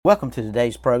Welcome to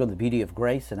today's program, The Beauty of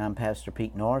Grace, and I'm Pastor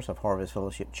Pete Norris of Harvest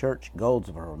Fellowship Church,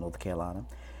 Goldsboro, North Carolina.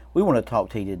 We want to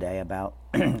talk to you today about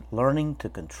learning to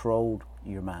control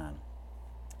your mind.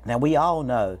 Now, we all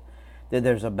know that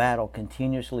there's a battle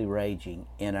continuously raging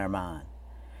in our mind.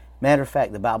 Matter of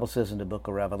fact, the Bible says in the book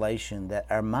of Revelation that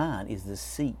our mind is the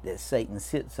seat that Satan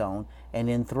sits on and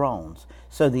enthrones.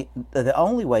 So the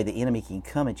only way the enemy can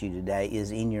come at you today is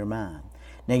in your mind.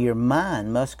 Now, your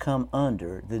mind must come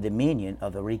under the dominion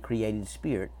of the recreated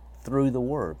spirit through the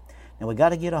Word. Now, we got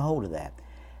to get a hold of that.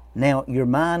 Now, your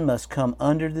mind must come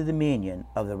under the dominion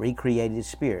of the recreated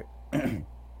spirit. You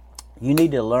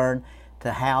need to learn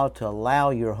how to allow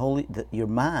your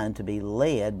mind to be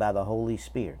led by the Holy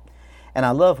Spirit. And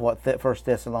I love what 1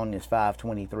 Thessalonians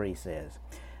 5:23 says.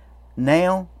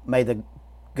 Now may the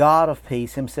God of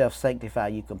peace himself sanctify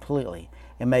you completely,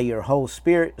 and may your whole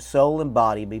spirit, soul, and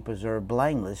body be preserved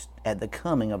blameless at the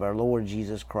coming of our Lord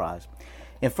Jesus Christ.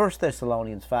 In 1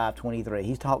 Thessalonians 5:23,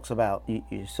 he talks about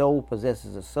your soul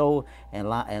possesses a soul and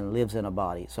lives in a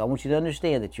body. So I want you to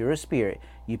understand that you're a spirit,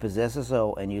 you possess a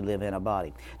soul, and you live in a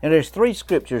body. Now there's three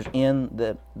scriptures in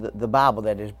the Bible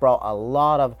that has brought a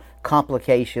lot of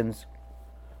complications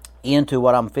into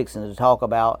what I'm fixing to talk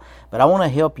about, but I want to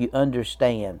help you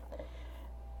understand.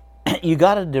 You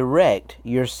got to direct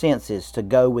your senses to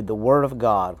go with the Word of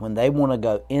God when they want to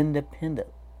go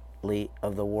independently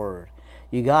of the Word.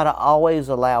 You got to always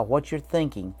allow what you're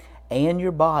thinking and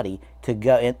your body to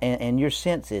go, and your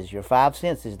senses, your five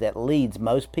senses that leads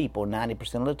most people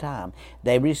 90% of the time.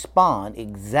 They respond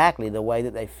exactly the way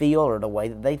that they feel or the way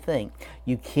that they think.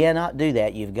 You cannot do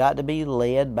that. You've got to be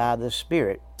led by the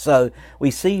Spirit. So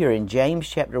we see here in James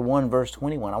chapter 1 verse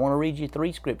 21. I want to read you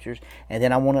three scriptures, and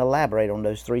then I want to elaborate on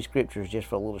those three scriptures just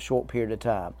for a little short period of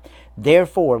time.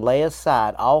 Therefore lay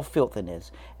aside all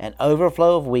filthiness and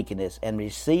overflow of wickedness, and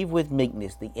receive with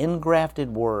meekness the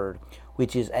engrafted word,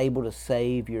 which is able to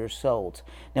save your souls.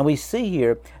 Now we see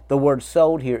here, the word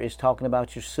soul here is talking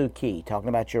about your psyche, talking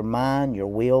about your mind, your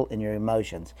will, and your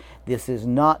emotions. This is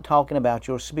not talking about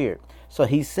your spirit. So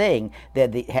he's saying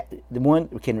that the one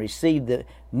can receive the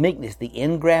meekness, the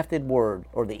engrafted word,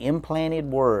 or the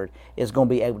implanted word, is going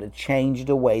to be able to change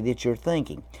the way that you're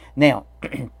thinking. Now,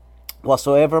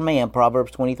 whatsoever man,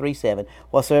 Proverbs 23:7,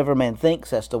 whatsoever man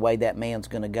thinks, that's the way that man's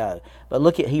going to go. But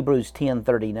look at Hebrews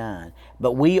 10:39.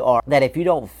 But we are, that if you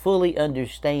don't fully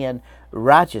understand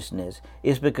righteousness,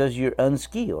 it's because you're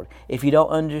unskilled. If you don't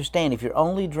understand, if you're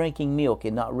only drinking milk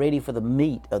and not ready for the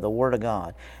meat of the Word of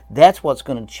God, that's what's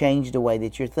going to change the way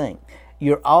that you think.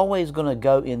 You're always going to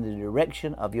go in the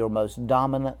direction of your most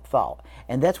dominant thought.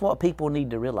 And that's what people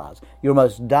need to realize. Your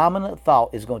most dominant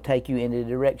thought is going to take you in the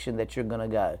direction that you're going to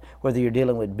go. Whether you're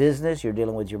dealing with business, you're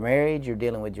dealing with your marriage, you're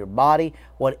dealing with your body,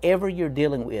 whatever you're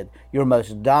dealing with, your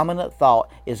most dominant thought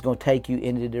is going to take you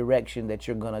in the direction that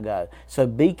you're going to go. So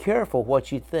be careful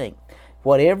what you think.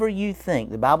 Whatever you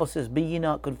think, the Bible says, be ye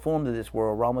not conformed to this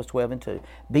world, Romans 12:2.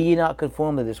 Be ye not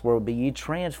conformed to this world, be ye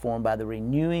transformed by the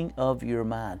renewing of your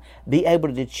mind. Be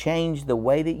able to change the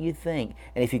way that you think.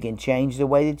 And if you can change the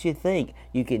way that you think,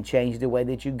 you can change the way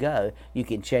that you go. You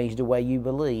can change the way you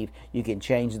believe. You can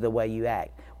change the way you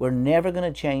act. We're never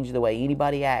going to change the way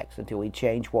anybody acts until we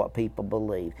change what people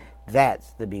believe.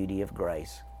 That's the beauty of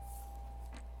grace.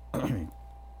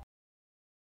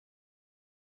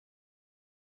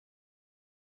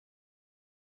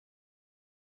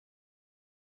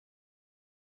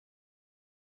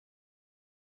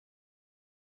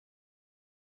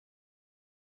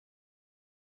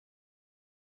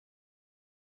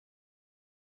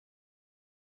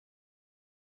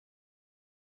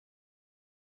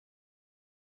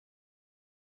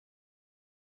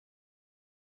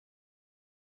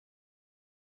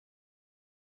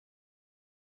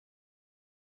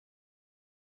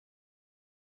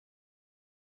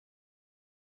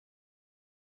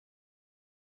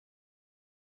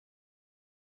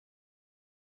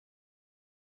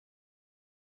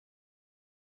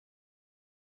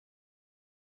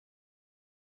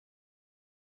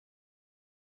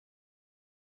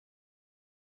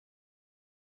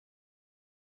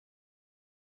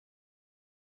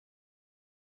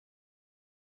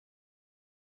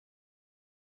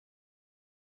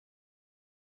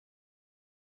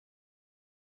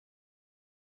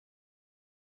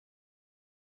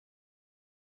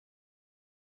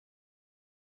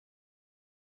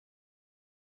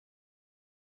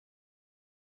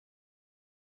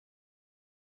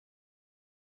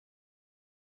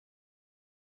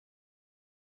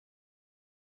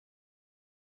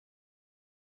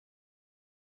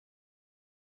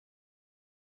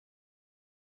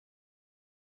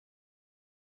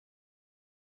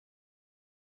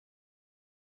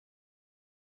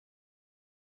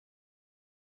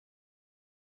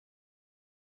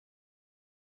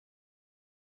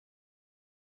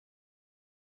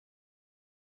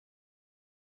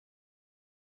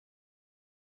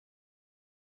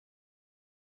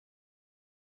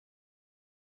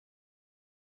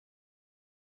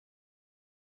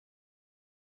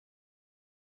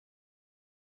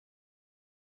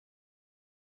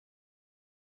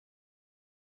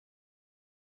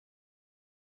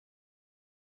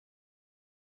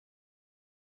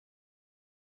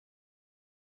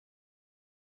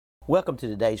 Welcome to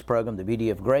today's program, The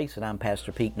Beauty of Grace, and I'm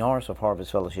Pastor Pete Norris of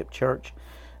Harvest Fellowship Church,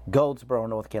 Goldsboro,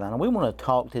 North Carolina. We want to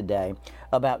talk today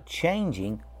about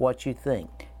changing what you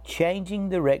think, changing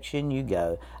the direction you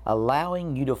go,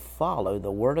 allowing you to follow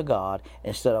the Word of God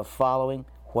instead of following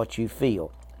what you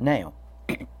feel. Now,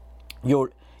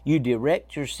 you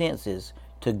direct your senses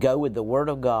to go with the Word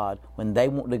of God when they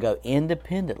want to go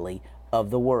independently of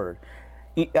the Word.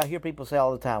 I hear people say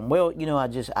all the time, well,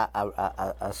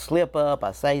 I slip up,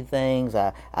 I say things,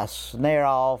 I snare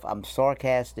off, I'm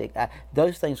sarcastic.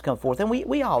 Those things come forth, and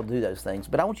we all do those things.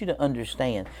 But I want you to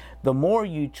understand, the more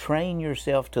you train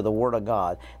yourself to the Word of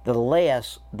God, the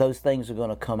less those things are going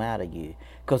to come out of you.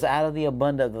 Because out of the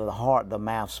abundance of the heart, the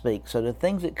mouth speaks. So the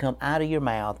things that come out of your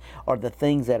mouth are the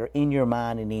things that are in your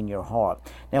mind and in your heart.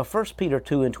 Now, 1 Peter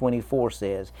 2:24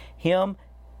 says, Him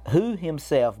who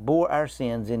himself bore our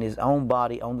sins in his own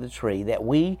body on the tree, that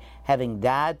we, having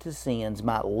died to sins,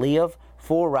 might live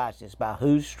for righteousness, by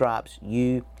whose stripes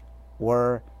you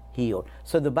were healed.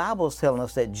 So the Bible is telling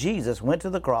us that Jesus went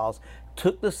to the cross,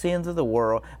 took the sins of the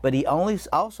world, but he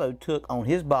also took on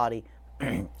his body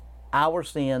our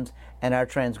sins and our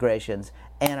transgressions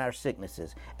and our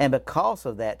sicknesses. And because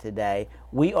of that today,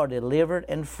 we are delivered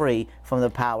and free from the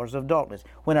powers of darkness.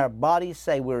 When our bodies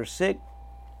say we're sick,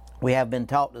 we have been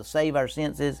taught to save our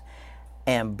senses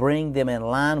and bring them in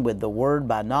line with the Word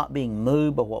by not being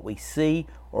moved by what we see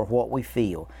or what we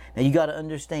feel. Now you got to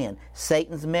understand,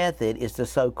 Satan's method is to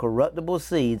sow corruptible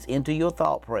seeds into your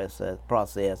thought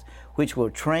process, which will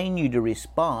train you to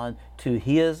respond to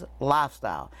his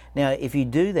lifestyle. Now if you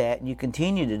do that and you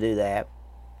continue to do that,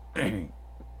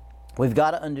 we've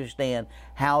got to understand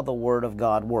how the Word of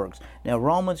God works. Now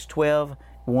Romans 12:1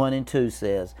 and 2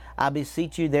 says, I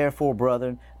beseech you therefore,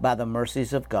 brethren, by the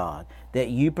mercies of God, that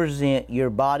you present your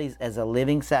bodies as a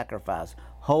living sacrifice,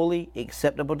 holy,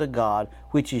 acceptable to God,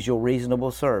 which is your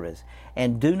reasonable service.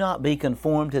 And do not be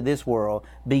conformed to this world,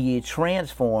 be ye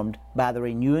transformed by the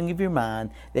renewing of your mind,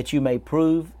 that you may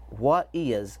prove what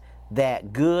is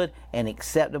that good and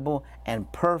acceptable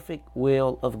and perfect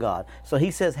will of God. So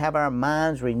he says, have our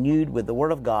minds renewed with the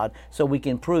Word of God so we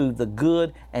can prove the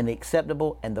good and the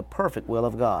acceptable and the perfect will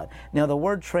of God. Now the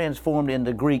word transformed in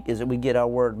the Greek is that we get our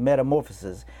word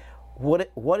metamorphosis.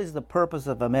 What is the purpose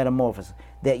of a metamorphosis?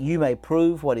 That you may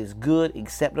prove what is good,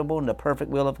 acceptable, and the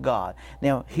perfect will of God.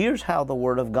 Now here's how the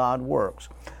Word of God works.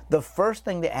 The first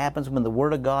thing that happens when the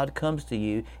Word of God comes to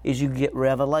you is you get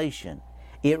revelation.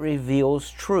 It reveals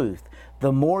truth.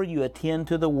 The more you attend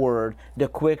to the Word, the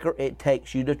quicker it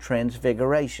takes you to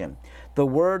transfiguration. The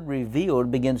Word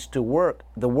revealed begins to work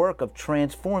the work of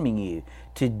transforming you,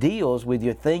 to deals with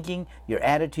your thinking, your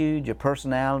attitude, your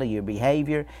personality, your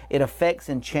behavior. It affects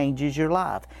and changes your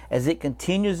life. As it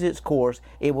continues its course,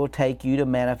 it will take you to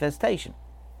manifestation.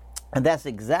 And that's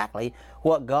exactly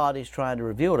what God is trying to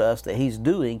reveal to us that He's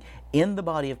doing in the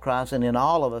body of Christ and in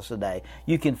all of us today.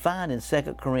 You can find in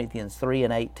 2 Corinthians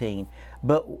 3:18,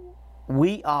 but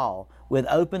we all, with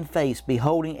open face,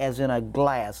 beholding as in a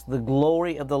glass the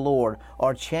glory of the Lord,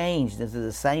 are changed into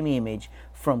the same image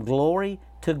from glory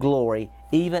to glory,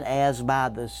 even as by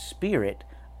the Spirit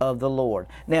of the Lord.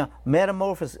 Now,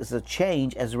 metamorphosis is a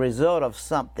change as a result of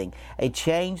something, a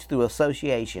change through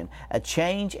association. A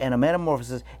change and a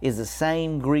metamorphosis is the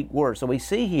same Greek word. So we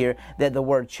see here that the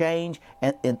word change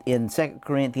in 2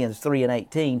 Corinthians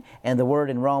 3:18 and the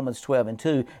word in Romans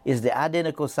 12:2 is the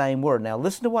identical same word. Now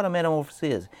listen to what a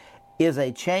metamorphosis is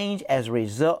a change as a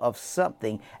result of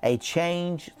something, a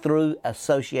change through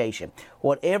association.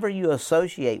 Whatever you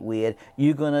associate with,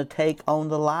 you're going to take on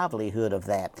the livelihood of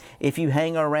that. If you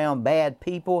hang around bad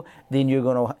people, then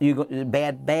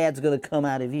bad's going to come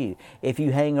out of you. If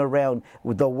you hang around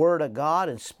with the Word of God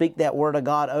and speak that Word of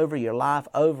God over your life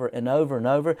over and over and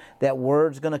over, that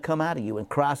Word's going to come out of you. When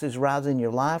Christ is rising in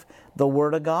your life, the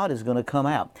Word of God is going to come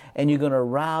out, and you're going to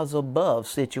rise above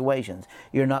situations.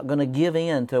 You're not going to give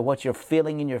in to what you're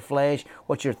feeling in your flesh,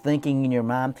 what you're thinking in your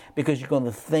mind, because you're going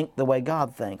to think the way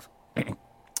God thinks.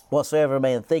 Whatsoever a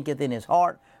man thinketh in his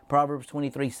heart, Proverbs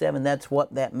 23:7, that's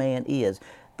what that man is.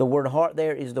 The word heart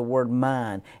there is the word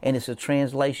mind, and it's a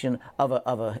translation of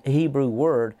a Hebrew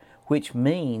word which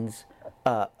means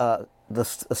the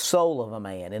soul of a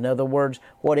man. In other words,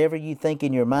 whatever you think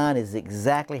in your mind is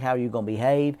exactly how you're going to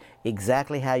behave,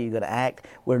 exactly how you're going to act.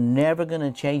 We're never going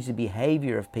to change the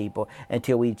behavior of people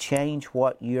until we change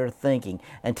what you're thinking.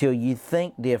 Until you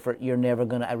think different, you're never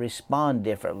going to respond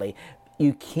differently.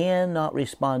 You cannot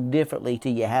respond differently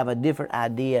till you have a different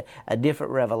idea, a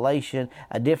different revelation,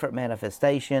 a different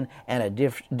manifestation, and a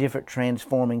different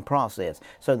transforming process.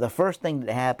 So the first thing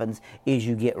that happens is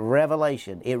you get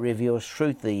revelation. It reveals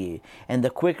truth to you. And the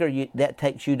quicker that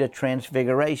takes you to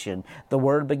transfiguration, the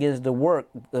Word begins to work,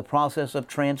 the process of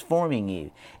transforming you.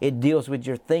 It deals with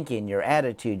your thinking, your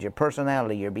attitude, your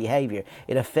personality, your behavior.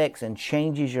 It affects and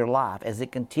changes your life. As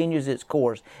it continues its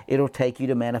course, it'll take you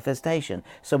to manifestation.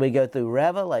 So we go through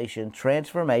revelation,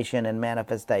 transformation, and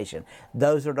manifestation.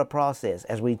 Those are the process.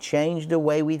 As we change the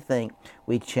way we think,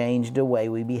 we change the way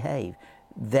we behave.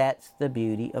 That's the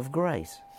beauty of grace.